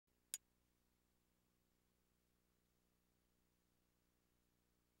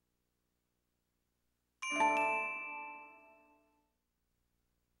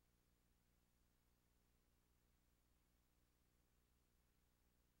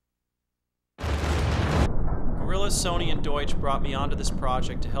Guerrilla, Sony, and Deutsch brought me onto this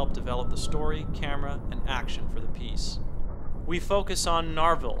project to help develop the story, camera, and action for the piece. We focus on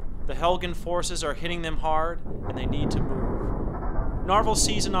Narvel. The Helgen forces are hitting them hard, and they need to move. Narvel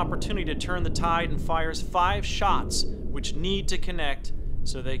sees an opportunity to turn the tide and fires 5 shots, which need to connect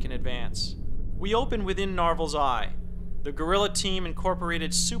so they can advance. We open within Narvel's eye. The Guerrilla team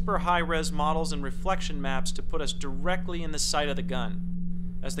incorporated super high-res models and reflection maps to put us directly in the sight of the gun.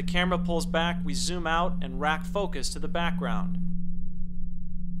 As the camera pulls back, we zoom out and rack focus to the background.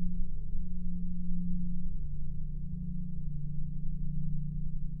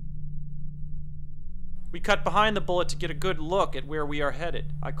 We cut behind the bullet to get a good look at where we are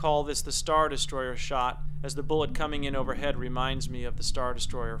headed. I call this the Star Destroyer shot, as the bullet coming in overhead reminds me of the Star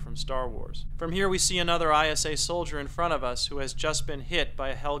Destroyer from Star Wars. From here we see another ISA soldier in front of us who has just been hit by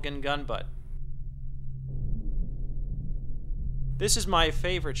a Helgen gun butt. This is my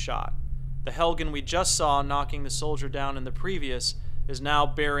favorite shot. The Helgen we just saw knocking the soldier down in the previous is now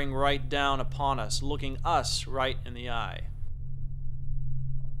bearing right down upon us, looking us right in the eye.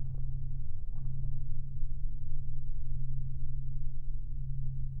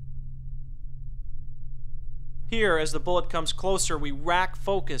 Here, as the bullet comes closer, we rack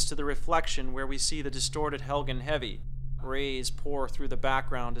focus to the reflection where we see the distorted Helgen heavy. Rays pour through the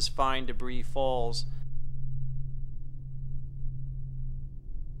background as fine debris falls.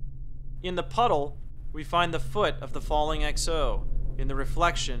 In the puddle, we find the foot of the falling XO. In the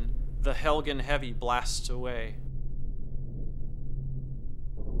reflection, the Helgen heavy blasts away.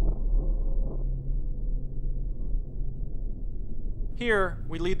 Here,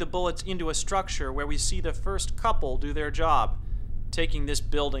 we lead the bullets into a structure where we see the first couple do their job, taking this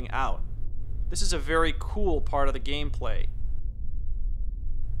building out. This is a very cool part of the gameplay.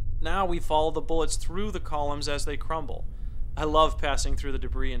 Now we follow the bullets through the columns as they crumble. I love passing through the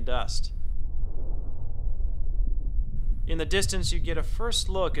debris and dust. In the distance, you get a first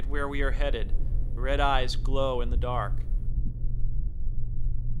look at where we are headed. Red eyes glow in the dark.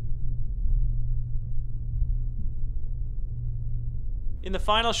 In the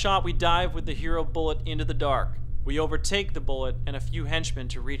final shot, we dive with the hero bullet into the dark. We overtake the bullet and a few henchmen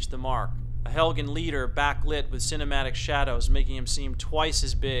to reach the mark. A Helgen leader backlit with cinematic shadows, making him seem twice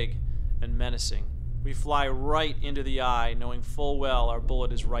as big and menacing. We fly right into the eye, knowing full well our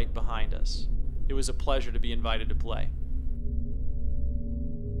bullet is right behind us. It was a pleasure to be invited to play.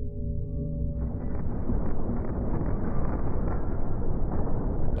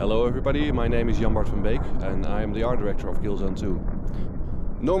 Hello everybody, my name is Jan-Bart van Beek and I am the art director of Killzone 2.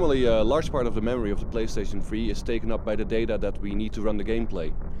 Normally a large part of the memory of the PlayStation 3 is taken up by the data that we need to run the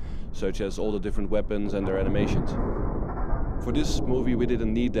gameplay, such as all the different weapons and their animations. For this movie we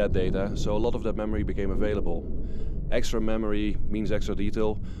didn't need that data, so a lot of that memory became available. Extra memory means extra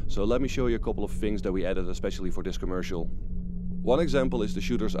detail, so let me show you a couple of things that we added especially for this commercial. One example is the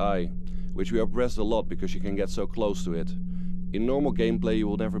shooter's eye, which we have pressed a lot because you can get so close to it. In normal gameplay you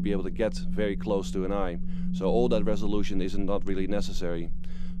will never be able to get very close to an eye, so all that resolution is not really necessary.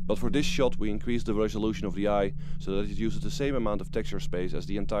 But for this shot we increased the resolution of the eye so that it uses the same amount of texture space as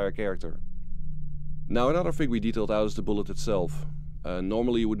the entire character. Now another thing we detailed out is the bullet itself.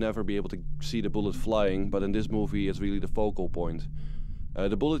 Normally you would never be able to see the bullet flying, but in this movie it's really the focal point.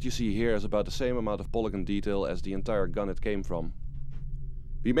 The bullet you see here is about the same amount of polygon detail as the entire gun it came from.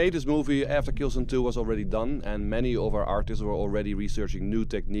 We made this movie after Killzone 2 was already done, and many of our artists were already researching new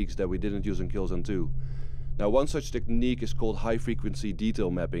techniques that we didn't use in Killzone 2. Now one such technique is called high frequency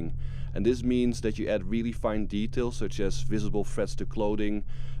detail mapping, and this means that you add really fine details such as visible threads to clothing,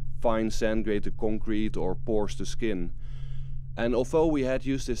 fine sand grain to concrete or pores to skin. And although we had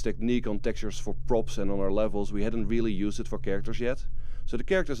used this technique on textures for props and on our levels, we hadn't really used it for characters yet. So the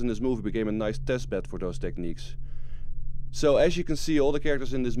characters in this movie became a nice testbed for those techniques. So as you can see, all the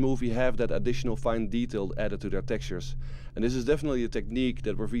characters in this movie have that additional fine detail added to their textures. And this is definitely a technique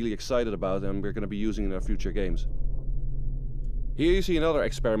that we're really excited about and we're going to be using in our future games. Here you see another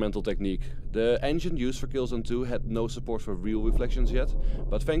experimental technique. The engine used for Killzone 2 had no support for real reflections yet,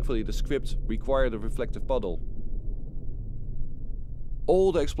 but thankfully the script required a reflective puddle.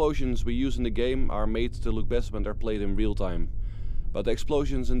 All the explosions we use in the game are made to look best when they're played in real time. But the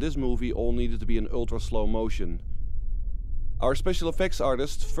explosions in this movie all needed to be in ultra slow motion. Our special effects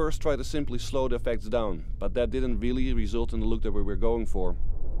artists first tried to simply slow the effects down, but that didn't really result in the look that we were going for.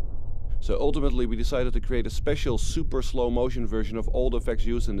 So ultimately we decided to create a special super slow motion version of all the effects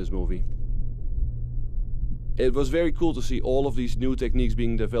used in this movie. It was very cool to see all of these new techniques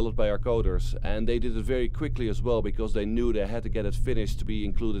being developed by our coders, and they did it very quickly as well because they knew they had to get it finished to be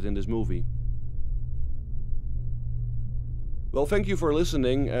included in this movie. Well, thank you for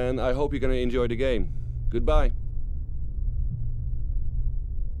listening and I hope you're gonna enjoy the game. Goodbye.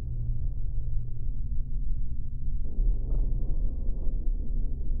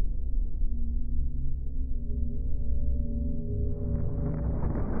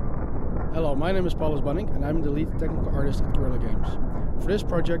 Hello, my name is Paulus Bunning and I'm the lead technical artist at Guerrilla Games. For this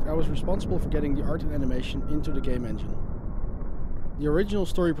project I was responsible for getting the art and animation into the game engine. The original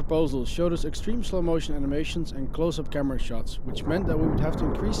story proposal showed us extreme slow motion animations and close-up camera shots, which meant that we would have to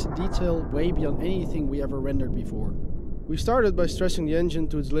increase the detail way beyond anything we ever rendered before. We started by stressing the engine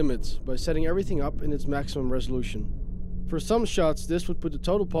to its limits, by setting everything up in its maximum resolution. For some shots this would put the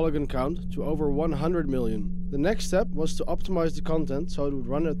total polygon count to over 100 million. The next step was to optimize the content so it would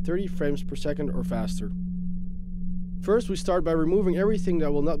run at 30 frames per second or faster. First we start by removing everything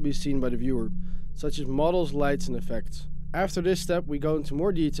that will not be seen by the viewer, such as models, lights and effects. After this step we go into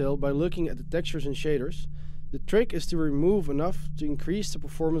more detail by looking at the textures and shaders. The trick is to remove enough to increase the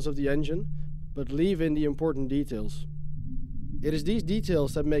performance of the engine, but leave in the important details. It is these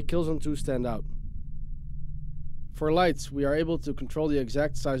details that make Killzone 2 stand out. For lights, we are able to control the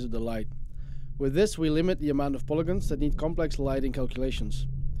exact size of the light. With this we limit the amount of polygons that need complex lighting calculations.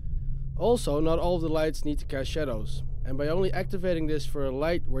 Also, not all of the lights need to cast shadows, and by only activating this for a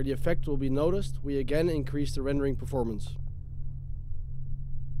light where the effect will be noticed, we again increase the rendering performance.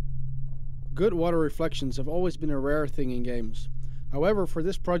 Good water reflections have always been a rare thing in games. However, for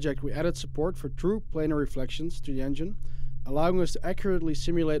this project we added support for true planar reflections to the engine, allowing us to accurately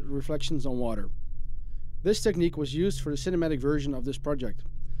simulate reflections on water. This technique was used for the cinematic version of this project.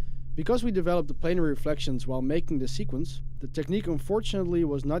 Because we developed the planar reflections while making the sequence, the technique unfortunately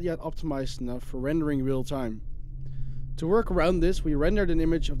was not yet optimized enough for rendering real time. To work around this, we rendered an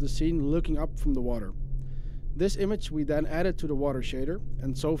image of the scene looking up from the water. This image we then added to the water shader,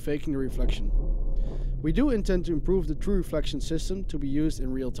 and so faking the reflection. We do intend to improve the true reflection system to be used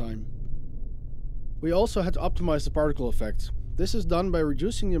in real time. We also had to optimize the particle effect. This is done by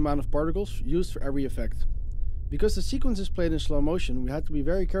reducing the amount of particles used for every effect. Because the sequence is played in slow motion, we had to be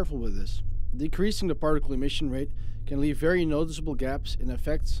very careful with this. Decreasing the particle emission rate can leave very noticeable gaps in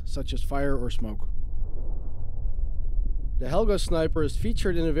effects such as fire or smoke. The Helga sniper is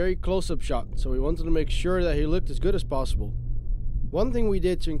featured in a very close-up shot, so we wanted to make sure that he looked as good as possible. One thing we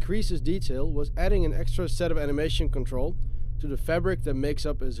did to increase his detail was adding an extra set of animation control to the fabric that makes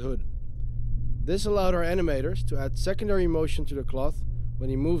up his hood. This allowed our animators to add secondary motion to the cloth when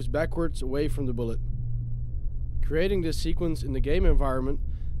he moves backwards away from the bullet. Creating this sequence in the game environment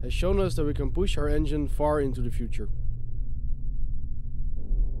has shown us that we can push our engine far into the future.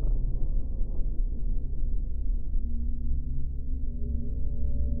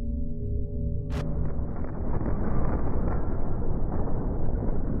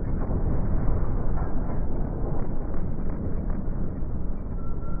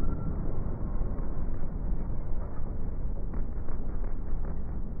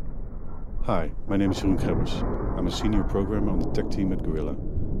 Hi, my name is Jeroen Gebbers. I'm a senior programmer on the tech team at Guerrilla,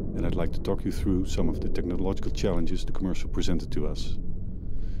 and I'd like to talk you through some of the technological challenges the commercial presented to us.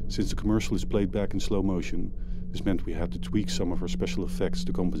 Since the commercial is played back in slow motion, this meant we had to tweak some of our special effects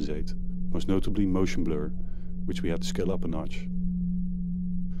to compensate, most notably motion blur, which we had to scale up a notch.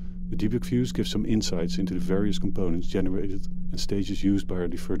 The debug views give some insights into the various components generated and stages used by our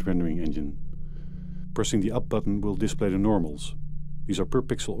deferred rendering engine. Pressing the up button will display the normals. These are per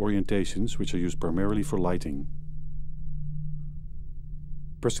pixel orientations which are used primarily for lighting.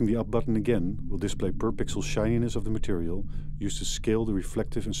 Pressing the up button again will display per pixel shininess of the material used to scale the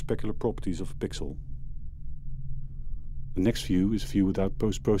reflective and specular properties of a pixel. The next view is view without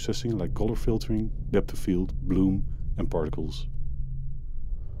post-processing like color filtering, depth of field, bloom and particles.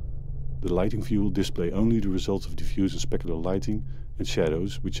 The lighting view will display only the results of diffuse and specular lighting and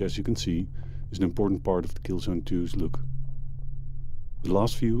shadows, which as you can see is an important part of the Killzone 2's look. The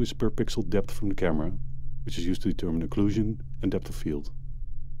last view is per pixel depth from the camera, which is used to determine occlusion and depth of field.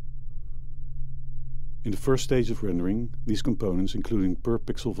 In the first stage of rendering, these components, including per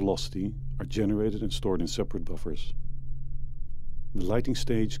pixel velocity, are generated and stored in separate buffers. The lighting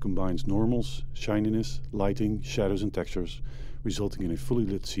stage combines normals, shininess, lighting, shadows and textures, resulting in a fully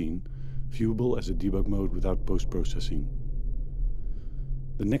lit scene, viewable as a debug mode without post-processing.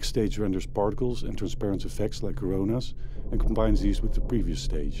 The next stage renders particles and transparent effects like coronas and combines these with the previous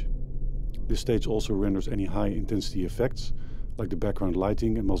stage. This stage also renders any high-intensity effects like the background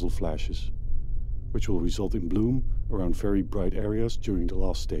lighting and muzzle flashes, which will result in bloom around very bright areas during the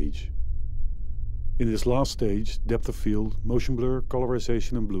last stage. In this last stage, depth of field, motion blur,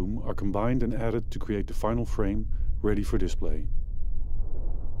 colorization and bloom are combined and added to create the final frame ready for display.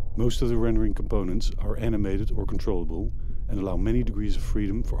 Most of the rendering components are animated or controllable and allow many degrees of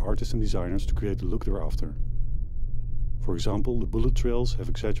freedom for artists and designers to create the look they're after. For example, the bullet trails have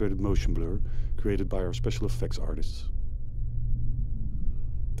exaggerated motion blur created by our special effects artists.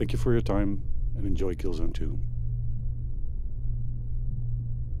 Thank you for your time and enjoy Killzone 2.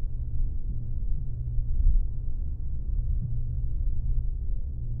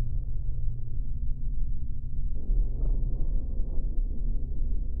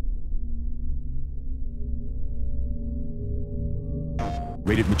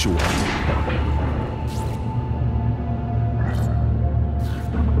 Rated mature.